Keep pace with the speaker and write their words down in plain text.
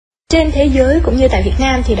Trên thế giới cũng như tại Việt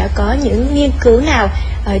Nam thì đã có những nghiên cứu nào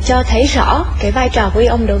cho thấy rõ cái vai trò của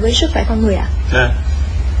ion đối với sức khỏe con người ạ?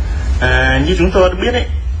 Như chúng tôi đã biết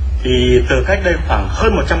thì từ cách đây khoảng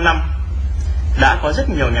hơn 100 năm đã có rất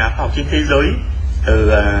nhiều nhà khoa học trên thế giới, từ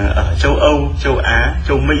ở châu Âu, châu Á,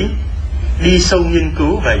 châu Mỹ đi sâu nghiên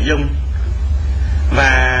cứu về ion.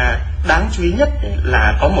 Và đáng chú ý nhất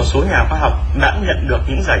là có một số nhà khoa học đã nhận được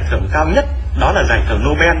những giải thưởng cao nhất, đó là giải thưởng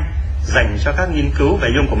Nobel dành cho các nghiên cứu về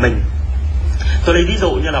ion của mình. Tôi lấy ví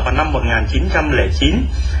dụ như là vào năm 1909,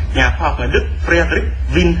 nhà khoa học người Đức Friedrich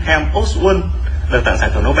Wilhelm Oswald được tặng giải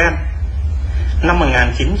thưởng Nobel. Năm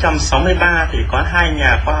 1963 thì có hai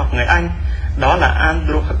nhà khoa học người Anh, đó là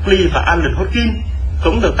Andrew Huxley và Alan Hodgkin,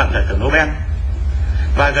 cũng được tặng giải thưởng Nobel.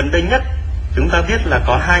 Và gần đây nhất chúng ta biết là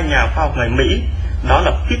có hai nhà khoa học người Mỹ, đó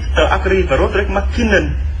là Peter Agri và Roderick McKinnon,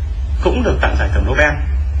 cũng được tặng giải thưởng Nobel.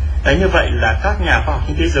 Đấy, như vậy là các nhà khoa học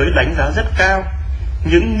trên thế giới đánh giá rất cao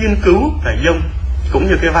những nghiên cứu về ion cũng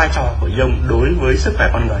như cái vai trò của ion đối với sức khỏe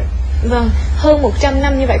con người. Vâng, hơn 100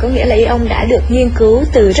 năm như vậy có nghĩa là ion đã được nghiên cứu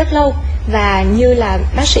từ rất lâu, và như là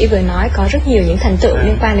bác sĩ vừa nói có rất nhiều những thành tựu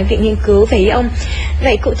liên quan đến việc nghiên cứu về ion.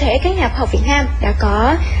 Vậy cụ thể các nhà khoa học Việt Nam đã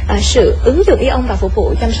có sự ứng dụng ion và phục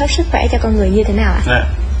vụ chăm sóc sức khỏe cho con người như thế nào ạ?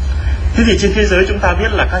 Thế thì trên thế giới chúng ta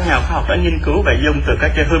biết là các nhà khoa học đã nghiên cứu về ion từ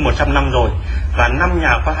cách đây hơn 100 năm rồi, và 5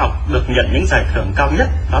 nhà khoa học được nhận những giải thưởng cao nhất,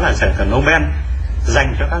 đó là giải thưởng Nobel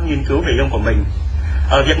dành cho các nghiên cứu về ion của mình.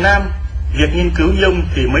 Ở Việt Nam, việc nghiên cứu ion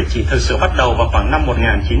thì mới chỉ thực sự bắt đầu vào khoảng năm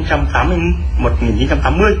 1980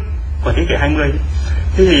 của thế kỷ 20.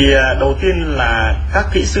 Thế thì đầu tiên là các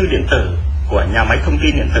kỹ sư điện tử của nhà máy thông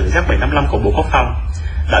tin điện tử Z755 của Bộ Quốc phòng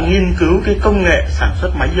đã nghiên cứu cái công nghệ sản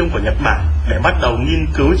xuất máy ion của Nhật Bản để bắt đầu nghiên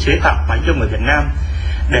cứu chế tạo máy ion ở Việt Nam,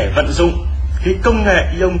 để vận dụng cái công nghệ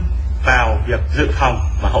ion vào việc dự phòng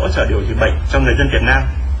và hỗ trợ điều trị bệnh cho người dân Việt Nam.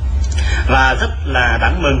 Và rất là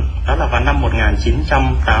đáng mừng, đó là vào năm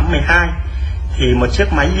 1982 thì một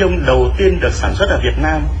chiếc máy ion đầu tiên được sản xuất ở Việt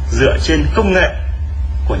Nam dựa trên công nghệ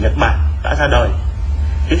của Nhật Bản đã ra đời.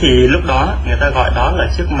 Thế thì lúc đó người ta gọi đó là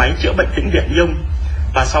chiếc máy chữa bệnh tĩnh điện ion,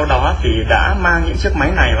 và sau đó thì đã mang những chiếc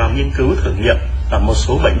máy này vào nghiên cứu thử nghiệm ở một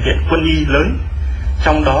số bệnh viện quân y lớn,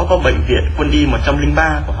 trong đó có bệnh viện quân y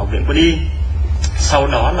 103 của Học viện Quân y, sau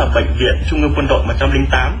đó là bệnh viện Trung ương Quân đội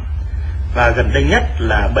 108, và gần đây nhất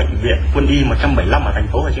là bệnh viện quân y 175 ở thành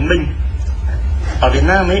phố Hồ Chí Minh. Ở Việt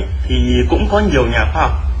Nam thì cũng có nhiều nhà khoa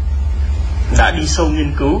học đã đi sâu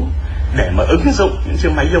nghiên cứu để mà ứng dụng những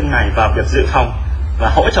chiếc máy ion này vào việc dự phòng và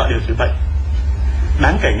hỗ trợ điều trị bệnh.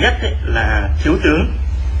 Đáng kể nhất là thiếu tướng,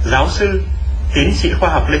 giáo sư, tiến sĩ khoa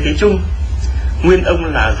học Lê Thế Trung, nguyên ông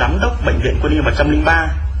là giám đốc bệnh viện quân y 103,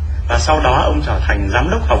 và sau đó ông trở thành giám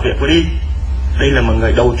đốc Học viện Quân y. Đây là một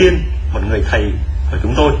người đầu tiên, một người thầy của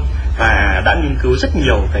chúng tôi, và đã nghiên cứu rất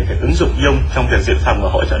nhiều về cái ứng dụng ion trong việc dự phòng và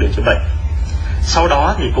hỗ trợ điều trị bệnh. Sau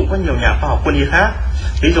đó thì cũng có nhiều nhà khoa học quân y khác,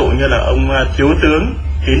 ví dụ như là ông thiếu tướng,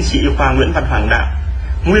 tiến sĩ y khoa Nguyễn Văn Hoàng Đạo,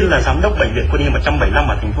 nguyên là giám đốc bệnh viện quân y 175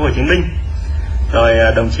 ở thành phố Hồ Chí Minh. Rồi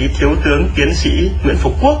đồng chí thiếu tướng tiến sĩ Nguyễn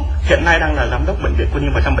Phục Quốc hiện nay đang là giám đốc bệnh viện quân y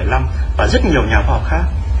 175, và rất nhiều nhà khoa học khác.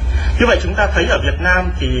 Như vậy chúng ta thấy ở Việt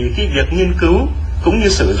Nam thì cái việc nghiên cứu cũng như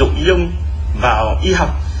sử dụng ion vào y học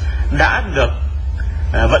đã được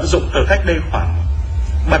vận dụng từ cách đây khoảng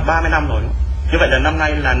 30 năm rồi. Như vậy là năm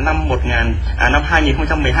nay là năm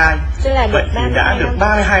 2012, vậy thì đã được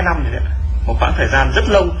 32 năm rồi đấy, một khoảng thời gian rất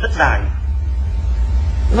lâu, rất dài.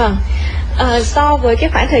 Vâng, so với cái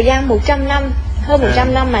khoảng thời gian 100 năm, hơn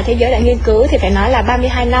 100 năm mà thế giới đã nghiên cứu thì phải nói là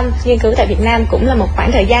 32 năm nghiên cứu tại Việt Nam cũng là một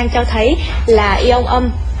khoảng thời gian cho thấy là ion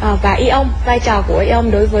âm và ion, vai trò của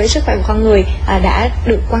ion đối với sức khỏe của con người đã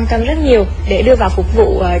được quan tâm rất nhiều để đưa vào phục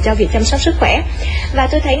vụ cho việc chăm sóc sức khỏe. Và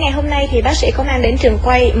tôi thấy ngày hôm nay thì bác sĩ có mang đến trường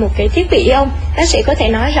quay một cái thiết bị ion. Bác sĩ có thể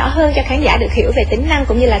nói rõ hơn cho khán giả được hiểu về tính năng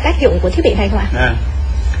cũng như là tác dụng của thiết bị này không ạ?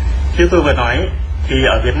 Như tôi vừa nói thì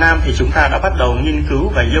ở Việt Nam thì chúng ta đã bắt đầu nghiên cứu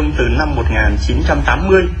về ion từ năm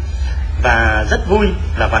 1980, và rất vui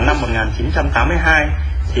là vào năm 1982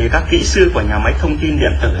 thì các kỹ sư của nhà máy thông tin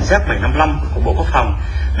điện tử Z755 của Bộ Quốc phòng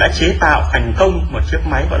đã chế tạo thành công một chiếc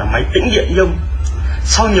máy gọi là máy tĩnh điện ion.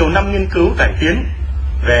 Sau nhiều năm nghiên cứu cải tiến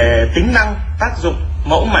về tính năng, tác dụng,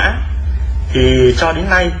 mẫu mã thì cho đến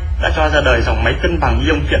nay đã cho ra đời dòng máy cân bằng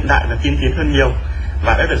ion hiện đại và tiên tiến hơn nhiều,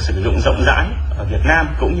 và đã được sử dụng rộng rãi ở Việt Nam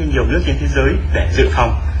cũng như nhiều nước trên thế giới để dự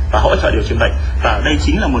phòng và hỗ trợ điều trị bệnh. Và đây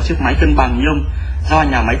chính là một chiếc máy cân bằng ion do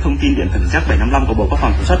nhà máy thông tin điện tử Z755 của Bộ Quốc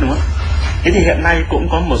phòng sản xuất, đúng không? Thế thì hiện nay cũng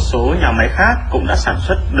có một số nhà máy khác cũng đã sản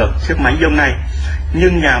xuất được chiếc máy ion này,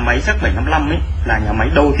 nhưng nhà máy Z755 là nhà máy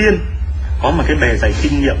đầu tiên có một cái bề dày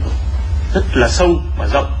kinh nghiệm rất là sâu và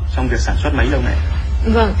rộng trong việc sản xuất máy ion này.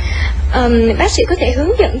 Vâng, bác sĩ có thể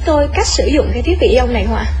hướng dẫn tôi cách sử dụng cái thiết bị ion này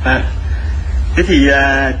không ạ? Thế thì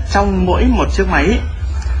trong mỗi một chiếc máy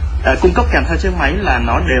cung cấp kèm theo chiếc máy là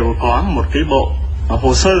nó đều có một cái bộ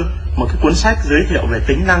hồ sơ, một cái cuốn sách giới thiệu về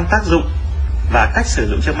tính năng, tác dụng và cách sử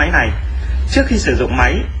dụng chiếc máy này. Trước khi sử dụng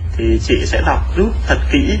máy thì chị sẽ đọc giúp thật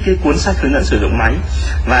kỹ cái cuốn sách hướng dẫn sử dụng máy,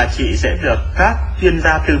 và chị sẽ được các chuyên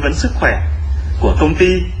gia tư vấn sức khỏe của công ty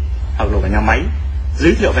hoặc là của nhà máy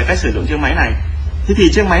giới thiệu về cách sử dụng chiếc máy này. Thế thì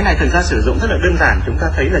chiếc máy này thực ra sử dụng rất là đơn giản. Chúng ta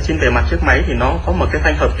thấy là trên bề mặt chiếc máy thì nó có một cái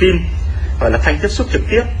thanh hợp kim gọi là thanh tiếp xúc trực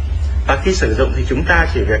tiếp, và khi sử dụng thì chúng ta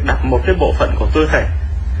chỉ việc đặt một cái bộ phận của cơ thể.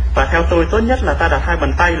 Và theo tôi tốt nhất là ta đặt hai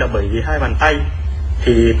bàn tay, là bởi vì hai bàn tay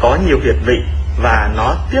thì có nhiều huyệt vị và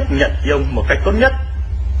nó tiếp nhận ion một cách tốt nhất.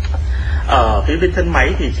 Ở phía bên thân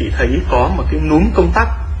máy thì chị thấy có một cái núm công tắc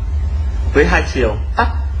với hai chiều tắt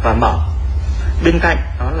và mở. Bên cạnh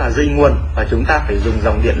đó là dây nguồn, và chúng ta phải dùng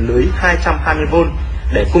dòng điện lưới 220V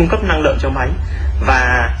để cung cấp năng lượng cho máy.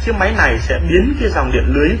 Và chiếc máy này sẽ biến cái dòng điện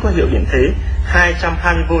lưới có hiệu điện thế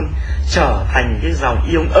 220V trở thành cái dòng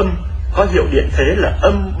ion âm có hiệu điện thế là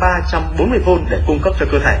âm 340V để cung cấp cho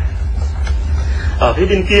cơ thể. Ở phía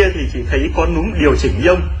bên kia thì chỉ thấy có núm điều chỉnh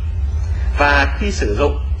ion, và khi sử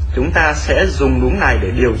dụng chúng ta sẽ dùng núm này để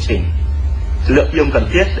điều chỉnh lượng ion cần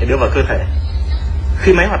thiết để đưa vào cơ thể.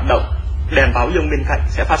 Khi máy hoạt động, đèn báo ion bên cạnh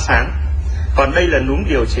sẽ phát sáng. Còn đây là núm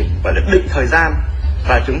điều chỉnh và định thời gian,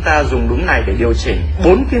 và chúng ta dùng núm này để điều chỉnh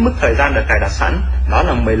 4 cái mức thời gian được cài đặt sẵn, đó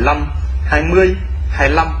là 15, 20,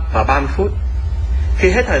 25 và 30 phút.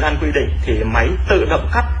 Khi hết thời gian quy định thì máy tự động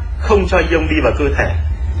cắt, không cho ion đi vào cơ thể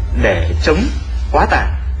để chống quá tải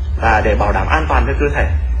và để bảo đảm an toàn cho cơ thể.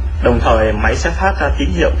 Đồng thời máy sẽ phát ra tín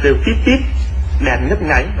hiệu kêu tít tít, đèn nhấp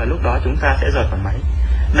nháy, và lúc đó chúng ta sẽ rời khỏi máy.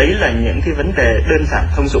 Đấy là những cái vấn đề đơn giản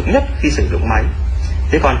thông dụng nhất khi sử dụng máy.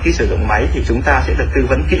 Thế còn khi sử dụng máy thì chúng ta sẽ được tư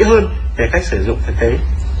vấn kỹ hơn về cách sử dụng thực tế.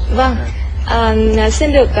 Vâng,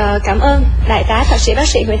 xin được cảm ơn Đại tá Thạc sĩ bác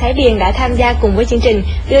sĩ Nguyễn Thái Điền đã tham gia cùng với chương trình,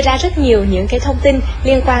 đưa ra rất nhiều những cái thông tin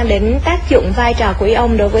liên quan đến tác dụng, vai trò của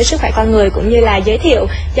ion đối với sức khỏe con người, cũng như là giới thiệu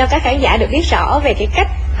cho các khán giả được biết rõ về cái cách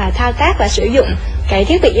thao tác và sử dụng cái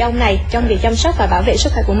thiết bị ion này trong việc chăm sóc và bảo vệ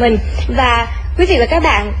sức khỏe của mình. Và quý vị và các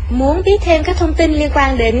bạn muốn biết thêm các thông tin liên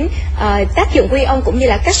quan đến tác dụng của ion cũng như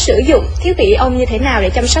là cách sử dụng thiết bị ion như thế nào để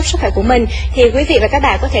chăm sóc sức khỏe của mình, thì quý vị và các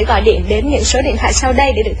bạn có thể gọi điện đến những số điện thoại sau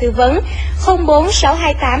đây để được tư vấn: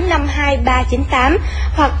 04628 52398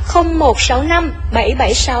 hoặc 0165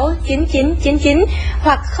 776 9999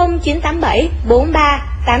 hoặc 0987 43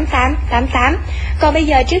 8888. Còn bây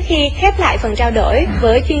giờ, trước khi khép lại phần trao đổi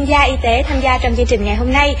với chuyên gia y tế tham gia trong chương trình ngày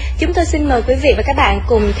hôm nay, chúng tôi xin mời quý vị và các bạn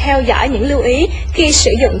cùng theo dõi những lưu ý khi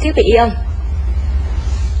sử dụng thiết bị ion.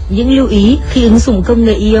 Những lưu ý khi ứng dụng công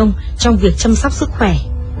nghệ ion trong việc chăm sóc sức khỏe: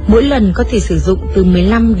 mỗi lần có thể sử dụng từ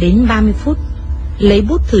 15 đến 30 phút. Lấy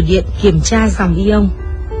bút thử điện kiểm tra dòng ion.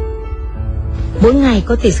 Mỗi ngày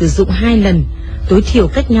có thể sử dụng 2 lần, tối thiểu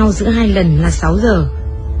cách nhau giữa 2 lần là 6 giờ.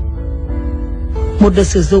 Một đợt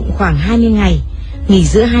sử dụng khoảng 20 ngày, nghỉ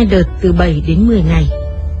giữa 2 đợt từ 7 đến 10 ngày.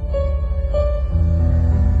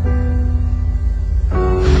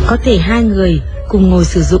 Có thể 2 người cùng ngồi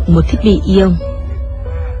sử dụng một thiết bị ion.